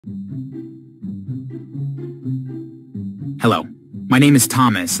Hello, my name is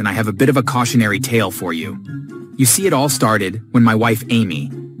Thomas, and I have a bit of a cautionary tale for you. You see, it all started when my wife Amy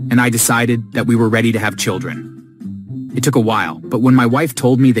and I decided that we were ready to have children. It took a while, but when my wife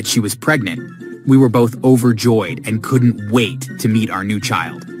told me that she was pregnant, we were both overjoyed and couldn't wait to meet our new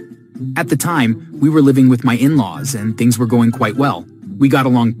child. At the time, we were living with my in-laws and things were going quite well. We got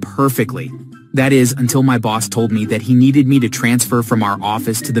along perfectly. That is, until my boss told me that he needed me to transfer from our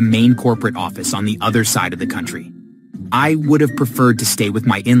office to the main corporate office on the other side of the country. I would have preferred to stay with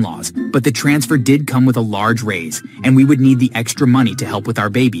my in-laws, but the transfer did come with a large raise, and we would need the extra money to help with our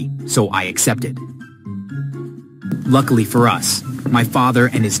baby, so I accepted. Luckily for us, my father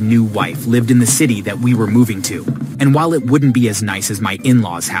and his new wife lived in the city that we were moving to, and while it wouldn't be as nice as my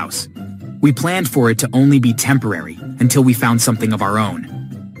in-laws' house, we planned for it to only be temporary until we found something of our own.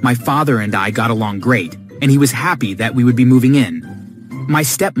 My father and I got along great, and he was happy that we would be moving in. My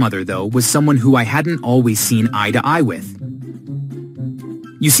stepmother, though, was someone who I hadn't always seen eye to eye with.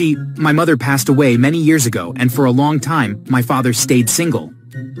 You see, my mother passed away many years ago, and for a long time, my father stayed single.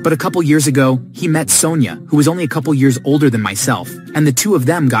 But a couple years ago, he met Sonia, who was only a couple years older than myself, and the two of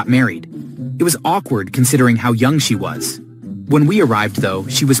them got married. It was awkward considering how young she was. When we arrived, though,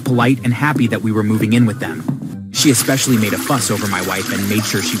 she was polite and happy that we were moving in with them. She especially made a fuss over my wife and made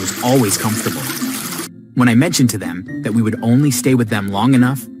sure she was always comfortable. When I mentioned to them that we would only stay with them long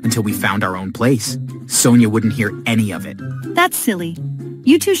enough until we found our own place, Sonia wouldn't hear any of it. That's silly.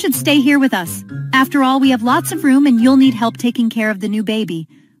 You two should stay here with us. After all, we have lots of room and you'll need help taking care of the new baby.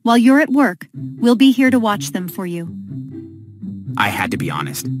 While you're at work, we'll be here to watch them for you. I had to be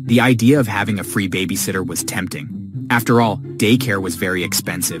honest. The idea of having a free babysitter was tempting. After all, daycare was very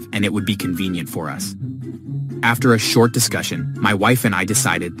expensive and it would be convenient for us. After a short discussion, my wife and I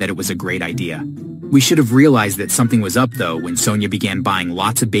decided that it was a great idea. We should have realized that something was up, though, when Sonia began buying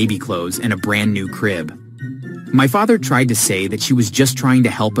lots of baby clothes and a brand new crib. My father tried to say that she was just trying to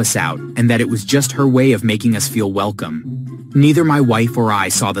help us out and that it was just her way of making us feel welcome. Neither my wife or I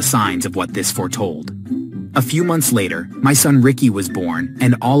saw the signs of what this foretold. A few months later, my son Ricky was born,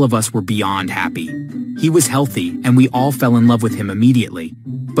 and all of us were beyond happy. He was healthy, and we all fell in love with him immediately.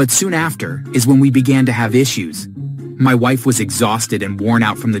 But soon after is when we began to have issues. My wife was exhausted and worn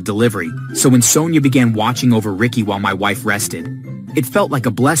out from the delivery, so when Sonia began watching over Ricky while my wife rested, it felt like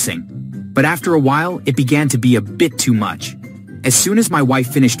a blessing. But after a while, it began to be a bit too much. As soon as my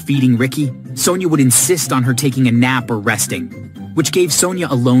wife finished feeding Ricky, Sonia would insist on her taking a nap or resting, which gave Sonia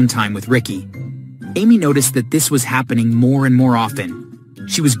alone time with Ricky. Amy noticed that this was happening more and more often.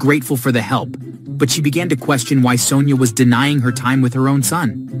 She was grateful for the help, but she began to question why Sonia was denying her time with her own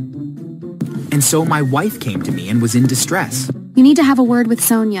son. And so my wife came to me and was in distress. You need to have a word with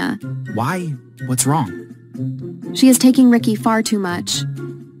Sonia. Why? What's wrong? She is taking Ricky far too much.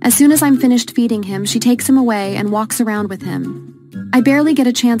 As soon as I'm finished feeding him, she takes him away and walks around with him. I barely get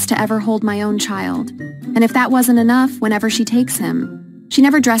a chance to ever hold my own child. And if that wasn't enough, whenever she takes him, she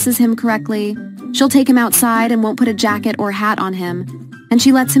never dresses him correctly. She'll take him outside and won't put a jacket or hat on him. And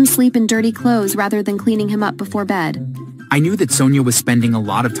she lets him sleep in dirty clothes rather than cleaning him up before bed. I knew that Sonia was spending a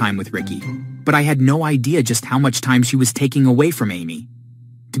lot of time with Ricky, but I had no idea just how much time she was taking away from Amy.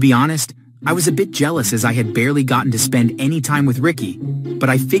 To be honest, I was a bit jealous as I had barely gotten to spend any time with Ricky, but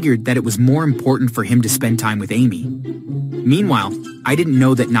I figured that it was more important for him to spend time with Amy. Meanwhile, I didn't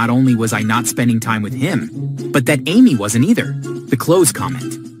know that not only was I not spending time with him, but that Amy wasn't either. The clothes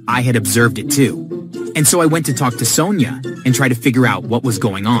comment. I had observed it too. And so I went to talk to Sonia and try to figure out what was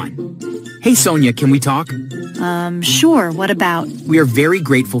going on. Hey Sonia, can we talk? Sure, what about? We are very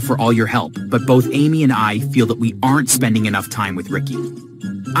grateful for all your help, but both Amy and I feel that we aren't spending enough time with Ricky.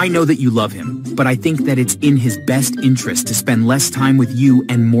 I know that you love him, but I think that it's in his best interest to spend less time with you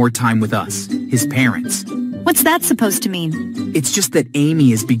and more time with us, his parents. What's that supposed to mean? It's just that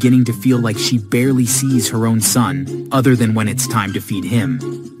Amy is beginning to feel like she barely sees her own son, other than when it's time to feed him.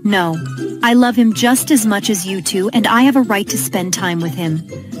 No, I love him just as much as you two, and I have a right to spend time with him.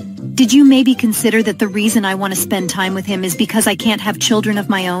 Did you maybe consider that the reason I want to spend time with him is because I can't have children of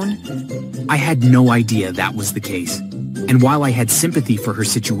my own? I had no idea that was the case. And while I had sympathy for her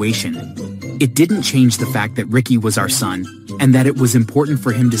situation, it didn't change the fact that Ricky was our son and that it was important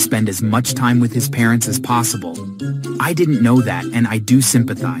for him to spend as much time with his parents as possible. I didn't know that, and I do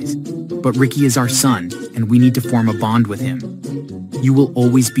sympathize. But Ricky is our son, and we need to form a bond with him. You will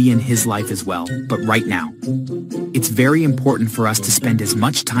always be in his life as well, but right now, it's very important for us to spend as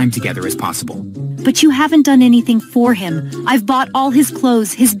much time together as possible. But you haven't done anything for him. I've bought all his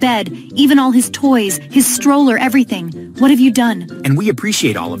clothes, his bed, even all his toys, his stroller, everything. What have you done? And we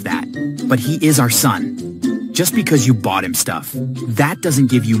appreciate all of that, but he is our son. Just because you bought him stuff, that doesn't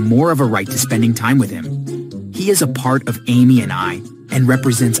give you more of a right to spending time with him. He He is a part of Amy and I and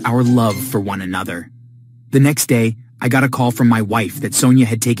represents our love for one another. The next day, I got a call from my wife that Sonia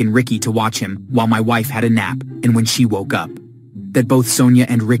had taken Ricky to watch him while my wife had a nap and when she woke up, that both Sonia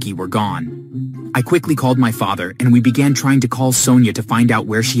and Ricky were gone. I quickly called my father and we began trying to call Sonia to find out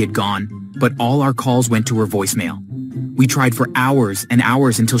where she had gone, but all our calls went to her voicemail. We tried for hours and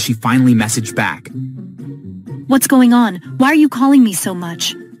hours until she finally messaged back. What's going on? Why are you calling me so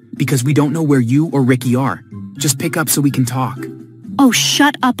much? Because we don't know where you or Ricky are. Just pick up so we can talk. Oh,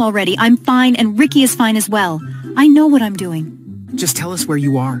 shut up already. I'm fine and Ricky is fine as well. I know what I'm doing. Just tell us where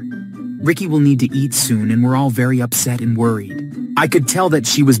you are. Ricky will need to eat soon and we're all very upset and worried. I could tell that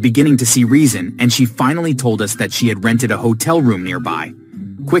she was beginning to see reason and she finally told us that she had rented a hotel room nearby.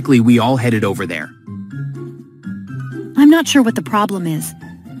 Quickly, we all headed over there. I'm not sure what the problem is.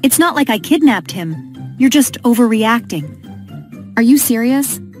 It's not like I kidnapped him. You're just overreacting. Are you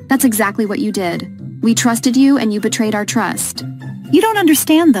serious? That's exactly what you did. We trusted you and you betrayed our trust. You don't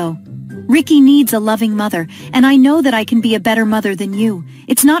understand, though. Ricky needs a loving mother, and I know that I can be a better mother than you.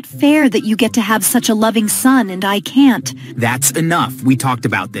 It's not fair that you get to have such a loving son and I can't. That's enough. We talked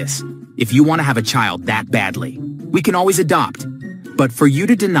about this. If you want to have a child that badly, we can always adopt. But for you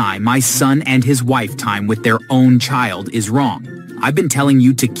to deny my son and his wife time with their own child is wrong. I've been telling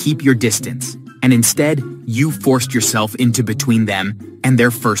you to keep your distance, and instead, you forced yourself into between them and their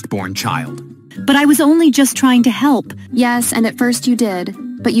firstborn child. But I was only just trying to help. Yes, and at first you did,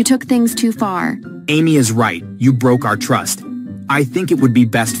 but you took things too far. Amy is right. You broke our trust. I think it would be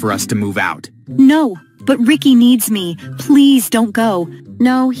best for us to move out. No, but Ricky needs me. Please don't go.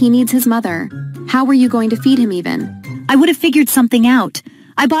 No, he needs his mother. How were you going to feed him even? I would have figured something out.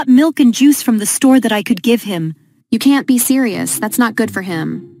 I bought milk and juice from the store that I could give him. You can't be serious. That's not good for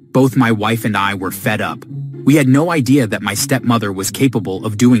him. Both my wife and I were fed up. We had no idea that my stepmother was capable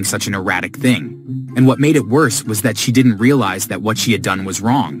of doing such an erratic thing. And what made it worse was that she didn't realize that what she had done was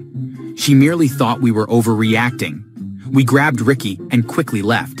wrong. She merely thought we were overreacting. We grabbed Ricky and quickly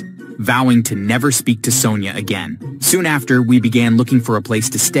left, vowing to never speak to Sonia again. Soon after, we began looking for a place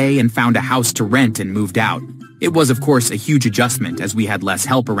to stay and found a house to rent and moved out. It was, of course, a huge adjustment as we had less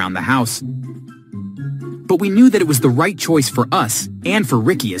help around the house. But we knew that it was the right choice for us and for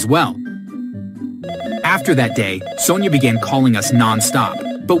Ricky as well. After that day, Sonia began calling us non-stop,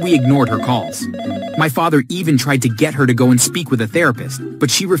 but we ignored her calls. My father even tried to get her to go and speak with a therapist,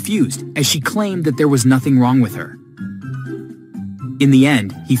 but she refused, as she claimed that there was nothing wrong with her. In the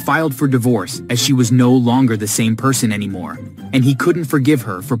end, he filed for divorce as she was no longer the same person anymore, and he couldn't forgive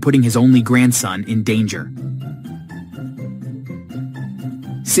her for putting his only grandson in danger.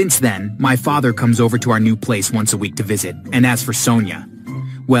 Since then, my father comes over to our new place once a week to visit, and as for Sonia,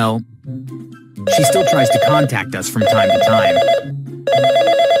 well, she still tries to contact us from time to time.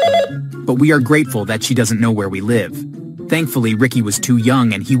 But we are grateful that she doesn't know where we live. Thankfully, Ricky was too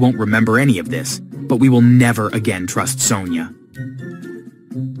young and he won't remember any of this, but we will never again trust Sonia.